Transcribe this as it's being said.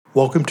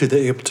Welcome to the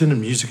Ableton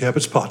and Music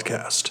Habits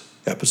Podcast,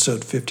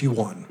 episode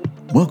 51.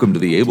 Welcome to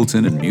the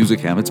Ableton and Music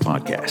Habits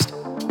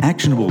Podcast,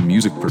 actionable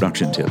music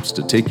production tips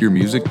to take your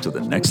music to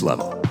the next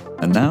level.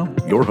 And now,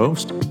 your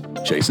host,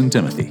 Jason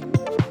Timothy.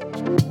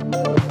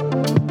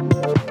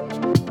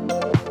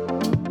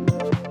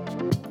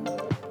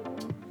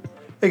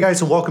 Hey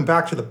guys, and welcome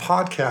back to the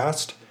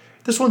podcast.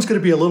 This one's going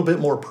to be a little bit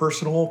more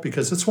personal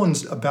because this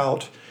one's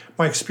about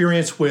my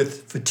experience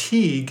with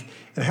fatigue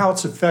and how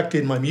it's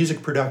affected my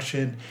music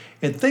production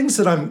and things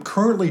that I'm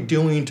currently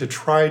doing to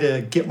try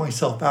to get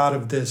myself out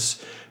of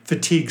this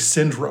fatigue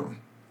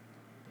syndrome.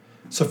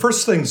 So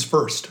first things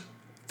first,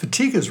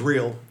 fatigue is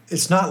real.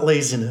 It's not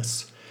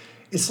laziness.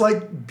 It's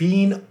like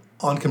being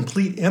on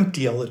complete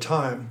empty all the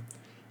time.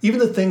 Even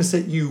the things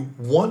that you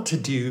want to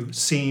do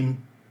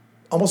seem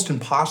almost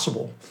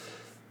impossible.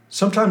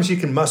 Sometimes you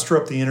can muster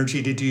up the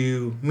energy to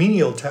do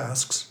menial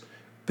tasks,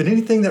 but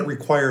anything that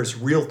requires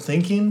real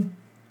thinking,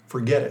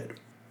 forget it.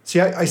 See,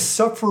 I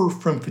suffer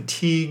from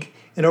fatigue,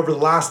 and over the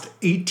last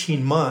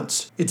 18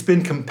 months, it's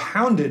been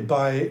compounded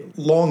by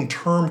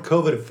long-term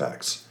COVID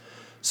effects.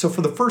 So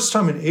for the first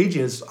time in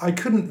ages, I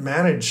couldn't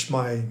manage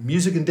my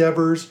music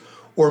endeavors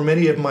or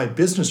many of my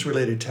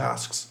business-related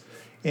tasks,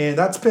 and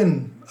that's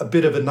been a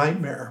bit of a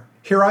nightmare.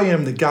 Here I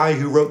am, the guy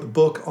who wrote the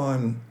book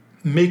on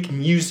Make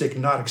Music,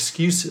 Not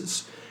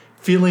Excuses,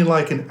 feeling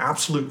like an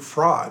absolute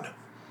fraud.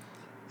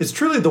 It's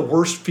truly the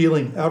worst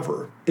feeling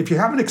ever. If you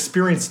haven't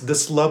experienced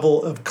this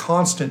level of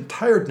constant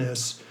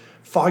tiredness,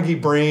 foggy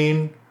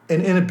brain,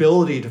 and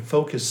inability to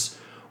focus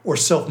or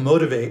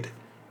self-motivate,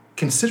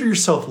 consider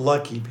yourself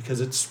lucky because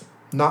it's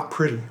not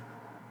pretty.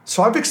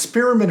 So I've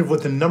experimented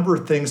with a number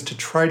of things to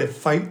try to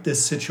fight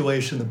this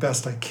situation the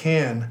best I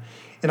can,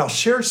 and I'll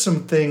share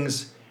some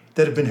things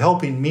that have been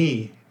helping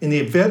me in the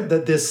event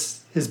that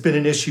this has been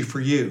an issue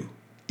for you.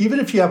 Even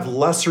if you have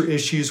lesser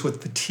issues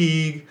with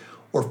fatigue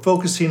or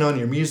focusing on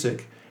your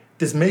music,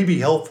 this may be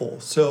helpful.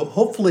 So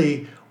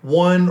hopefully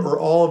one or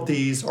all of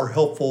these are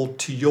helpful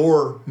to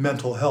your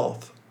mental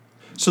health.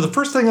 So the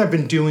first thing I've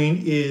been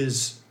doing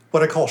is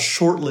what I call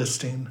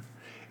shortlisting.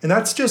 And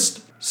that's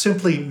just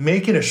simply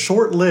making a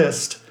short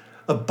list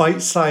of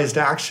bite-sized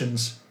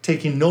actions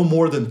taking no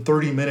more than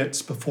 30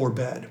 minutes before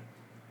bed.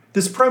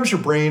 This primes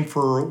your brain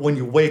for when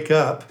you wake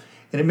up,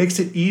 and it makes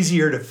it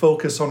easier to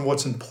focus on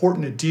what's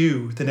important to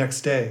do the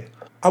next day.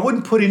 I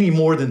wouldn't put any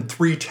more than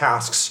 3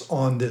 tasks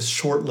on this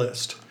short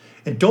list.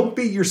 And don't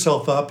beat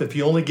yourself up if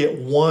you only get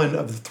one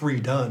of the 3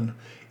 done.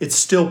 It's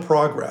still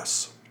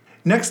progress.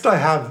 Next, I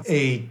have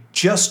a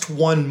just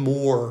one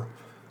more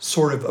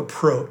sort of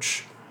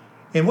approach.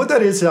 And what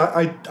that is,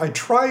 I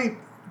try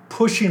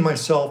pushing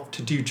myself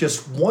to do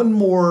just one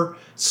more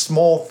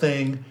small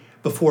thing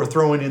before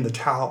throwing in the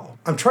towel.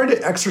 I'm trying to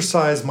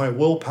exercise my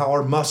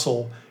willpower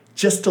muscle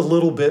just a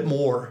little bit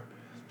more.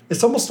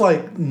 It's almost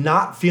like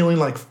not feeling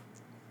like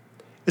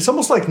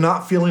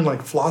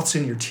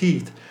flossing your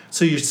teeth.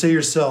 So you say to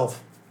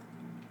yourself,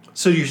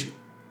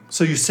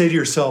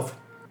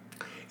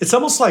 it's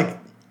almost like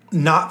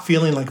not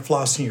feeling like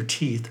flossing your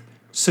teeth.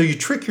 So you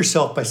trick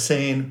yourself by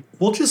saying,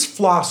 we'll just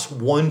floss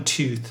one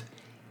tooth,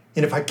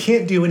 and if I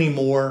can't do any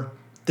more,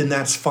 then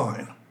that's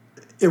fine.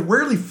 It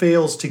rarely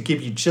fails to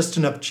give you just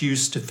enough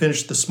juice to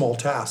finish the small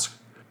task.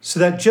 So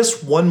that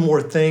just one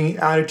more thing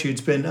attitude's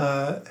been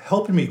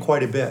helping me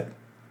quite a bit.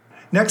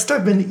 Next,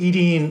 I've been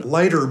eating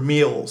lighter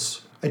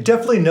meals. I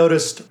definitely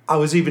noticed I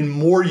was even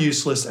more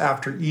useless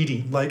after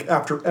eating, like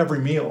after every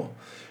meal.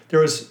 There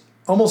was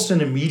almost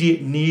an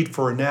immediate need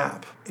for a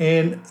nap.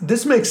 And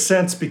this makes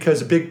sense because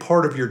a big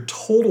part of your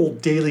total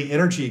daily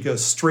energy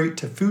goes straight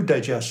to food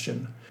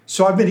digestion.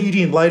 So I've been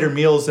eating lighter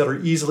meals that are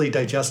easily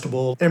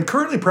digestible. And I'm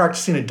currently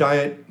practicing a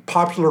diet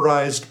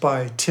popularized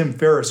by Tim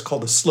Ferriss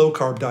called the slow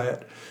carb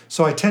diet.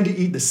 So I tend to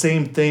eat the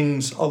same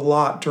things a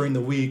lot during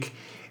the week,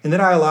 and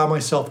then I allow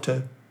myself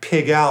to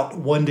pig out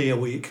one day a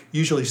week,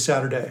 usually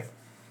Saturday.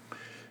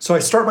 So I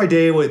start my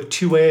day with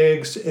 2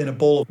 eggs and a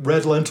bowl of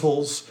red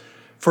lentils.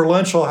 For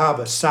lunch, I'll have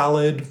a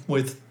salad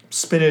with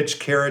spinach,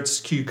 carrots,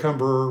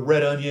 cucumber,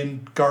 red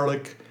onion,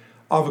 garlic,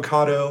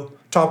 avocado,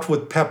 topped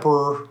with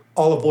pepper,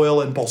 olive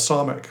oil, and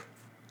balsamic.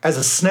 As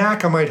a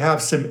snack, I might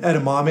have some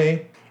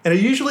edamame, and I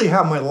usually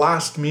have my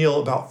last meal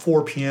about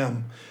 4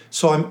 p.m.,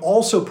 so I'm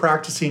also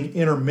practicing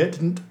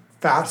intermittent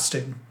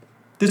fasting.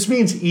 This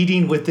means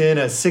eating within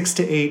a 6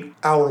 to 8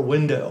 hour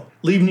window,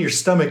 leaving your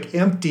stomach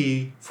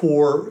empty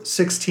for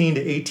 16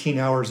 to 18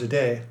 hours a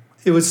day.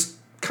 It was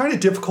kind of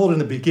difficult in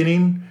the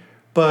beginning,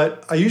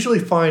 but I usually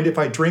find if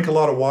I drink a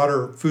lot of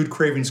water, food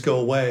cravings go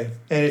away,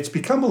 and it's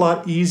become a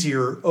lot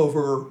easier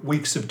over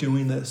weeks of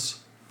doing this.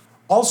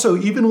 Also,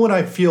 even when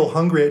I feel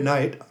hungry at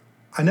night,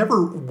 I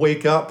never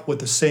wake up with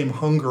the same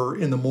hunger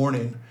in the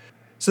morning.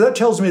 So that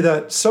tells me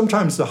that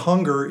sometimes the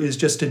hunger is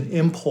just an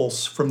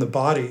impulse from the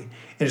body,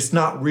 and it's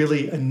not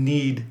really a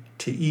need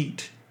to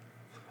eat.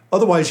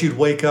 Otherwise, you'd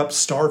wake up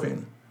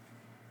starving.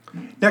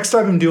 Next,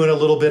 I've been doing a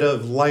little bit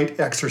of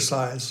light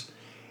exercise.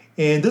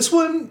 And this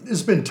one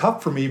has been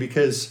tough for me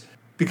because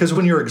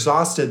when you're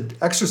exhausted,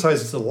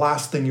 exercise is the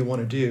last thing you want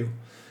to do.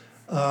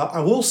 I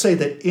will say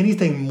that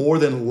anything more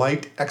than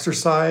light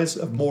exercise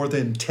of more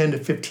than 10 to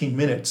 15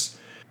 minutes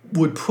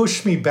would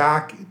push me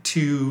back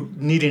to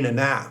needing a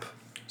nap.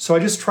 So I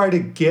just try to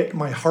get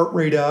my heart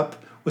rate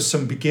up with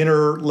some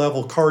beginner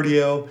level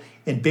cardio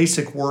and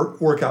basic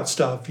workout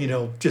stuff,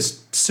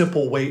 just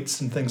simple weights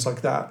and things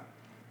like that.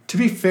 To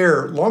be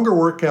fair, longer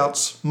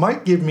workouts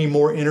might give me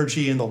more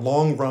energy in the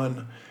long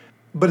run,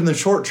 but in the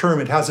short term,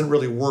 it hasn't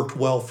really worked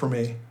well for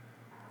me.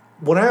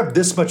 When I have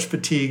this much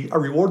fatigue, I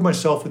reward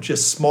myself with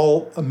just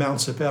small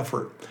amounts of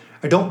effort.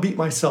 I don't beat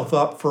myself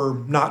up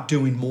for not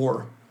doing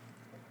more.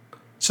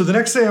 So the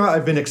next thing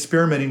I've been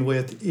experimenting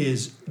with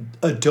is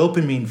a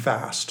dopamine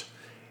fast.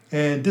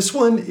 And this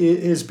one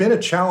has been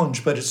a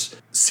challenge, but it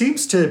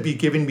seems to be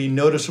giving me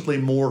noticeably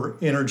more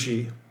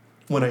energy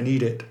when I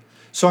need it.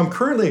 So I'm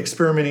currently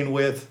experimenting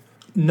with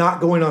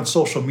not going on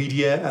social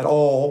media at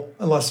all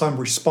unless I'm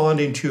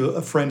responding to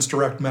a friend's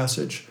direct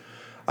message.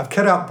 I've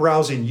cut out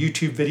browsing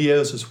YouTube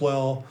videos as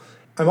well.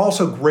 I'm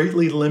also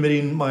greatly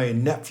limiting my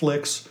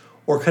Netflix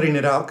or cutting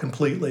it out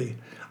completely.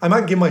 I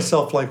might give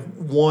myself like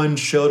one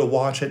show to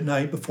watch at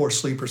night before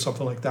sleep or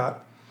something like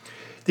that.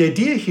 The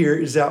idea here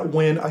is that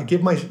when I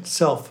give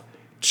myself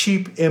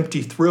cheap,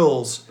 empty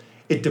thrills,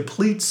 it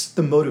depletes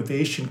the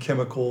motivation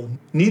chemical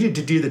needed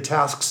to do the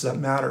tasks that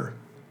matter.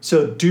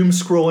 So doom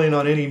scrolling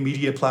on any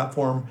media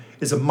platform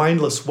is a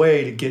mindless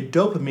way to get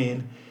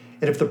dopamine,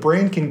 and if the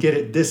brain can get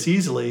it this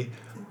easily,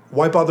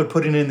 why bother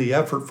putting in the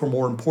effort for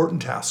more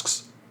important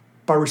tasks?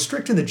 By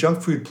restricting the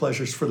junk food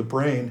pleasures for the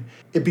brain,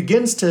 it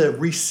begins to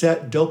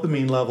reset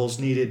dopamine levels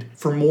needed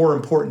for more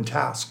important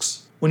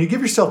tasks. When you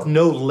give yourself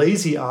no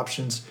lazy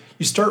options,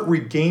 you start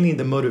regaining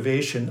the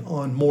motivation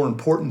on more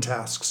important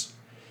tasks.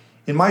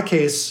 In my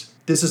case,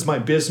 this is my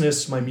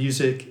business, my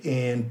music,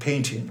 and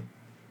painting.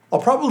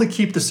 I'll probably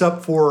keep this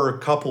up for a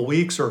couple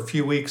weeks or a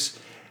few weeks.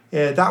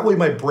 That way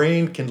my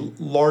brain can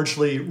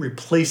largely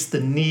replace the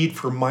need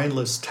for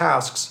mindless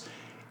tasks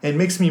and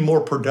makes me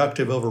more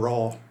productive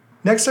overall.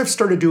 Next, I've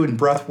started doing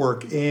breath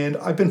work, and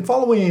I've been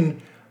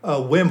following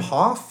Wim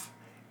Hof,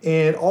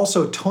 and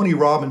also Tony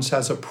Robbins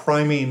has a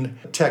priming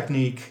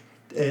technique,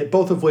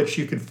 both of which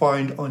you can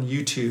find on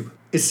YouTube.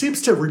 It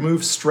seems to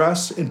remove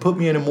stress and put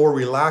me in a more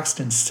relaxed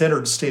and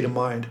centered state of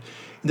mind.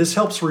 And this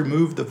helps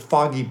remove the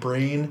foggy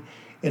brain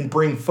and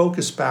bring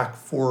focus back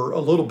for a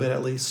little bit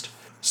at least.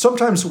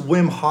 Sometimes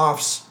Wim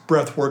Hof's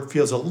breath work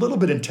feels a little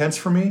bit intense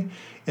for me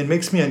and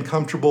makes me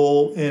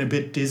uncomfortable and a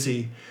bit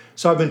dizzy.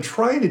 So I've been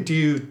trying to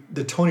do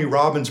the Tony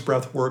Robbins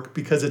breath work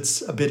because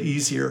it's a bit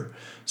easier.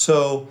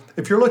 So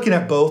if you're looking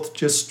at both,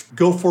 just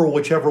go for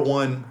whichever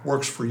one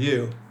works for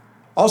you.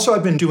 Also,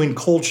 I've been doing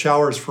cold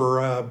showers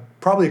for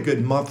probably a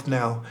good month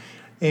now.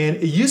 And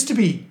it used to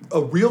be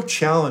a real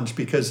challenge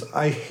because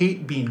I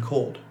hate being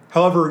cold.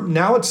 However,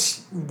 now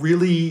it's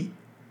really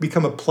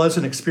become a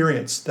pleasant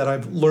experience that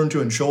I've learned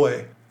to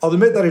enjoy. I'll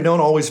admit that I don't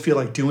always feel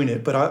like doing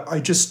it, but I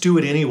just do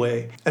it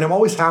anyway. And I'm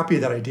always happy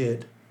that I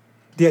did.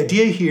 The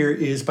idea here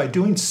is by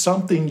doing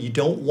something you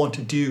don't want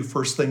to do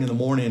first thing in the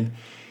morning,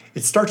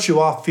 it starts you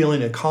off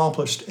feeling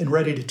accomplished and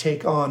ready to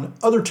take on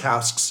other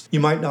tasks you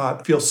might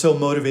not feel so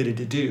motivated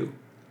to do.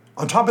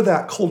 On top of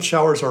that, cold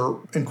showers are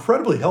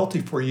incredibly healthy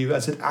for you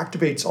as it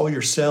activates all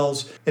your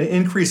cells and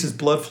increases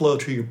blood flow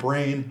to your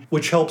brain,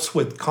 which helps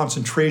with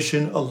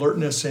concentration,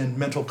 alertness, and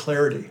mental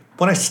clarity.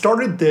 When I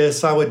started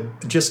this, I would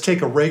just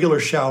take a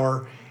regular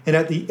shower, and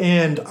at the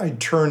end,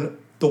 I'd turn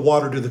the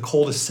water to the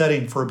coldest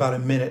setting for about a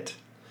minute.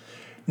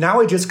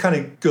 Now I just kind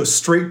of go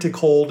straight to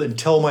cold and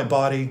tell my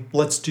body,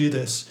 let's do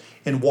this,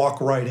 and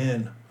walk right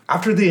in.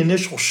 After the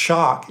initial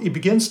shock, it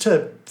begins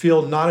to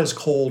feel not as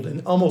cold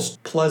and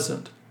almost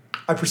pleasant.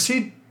 I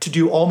proceed to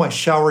do all my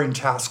showering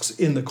tasks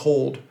in the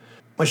cold.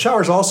 My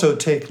showers also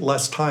take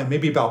less time,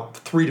 maybe about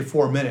 3 to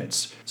 4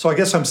 minutes, so I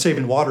guess I'm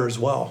saving water as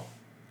well.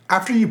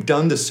 After you've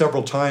done this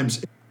several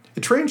times,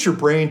 it trains your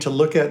brain to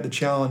look at the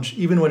challenge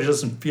even when it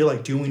doesn't feel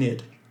like doing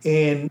it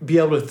and be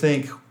able to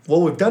think,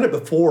 well, we've done it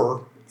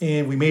before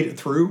and we made it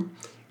through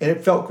and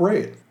it felt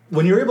great.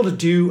 When you're able to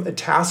do a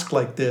task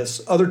like this,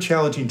 other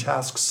challenging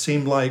tasks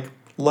seem like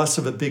less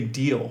of a big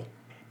deal.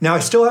 Now, I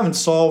still haven't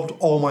solved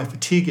all my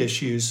fatigue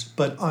issues,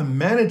 but I'm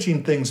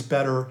managing things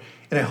better,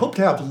 and I hope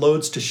to have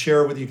loads to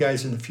share with you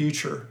guys in the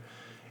future.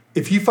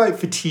 If you fight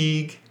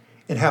fatigue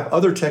and have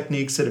other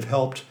techniques that have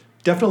helped,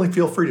 definitely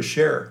feel free to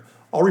share.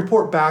 I'll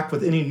report back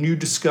with any new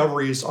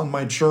discoveries on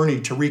my journey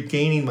to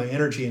regaining my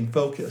energy and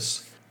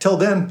focus. Till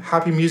then,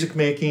 happy music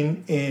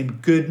making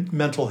and good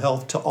mental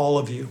health to all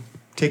of you.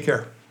 Take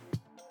care.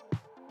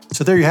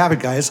 So there you have it,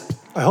 guys.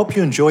 I hope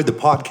you enjoyed the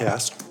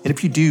podcast. And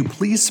if you do,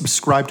 please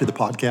subscribe to the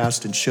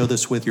podcast and share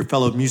this with your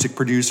fellow music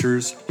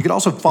producers. You can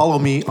also follow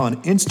me on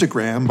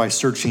Instagram by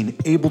searching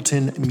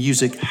Ableton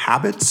Music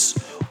Habits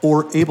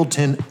or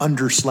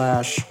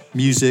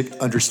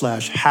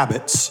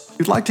Ableton_music_habits. If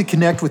you'd like to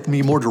connect with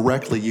me more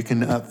directly, you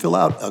can fill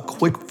out a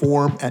quick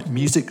form at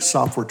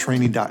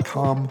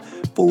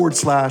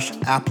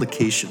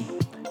musicsoftwaretraining.com/application.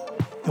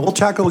 And we'll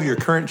tackle your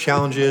current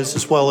challenges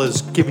as well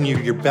as giving you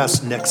your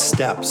best next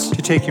steps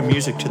to take your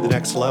music to the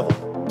next level.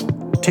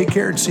 Take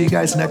care and see you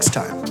guys next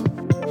time.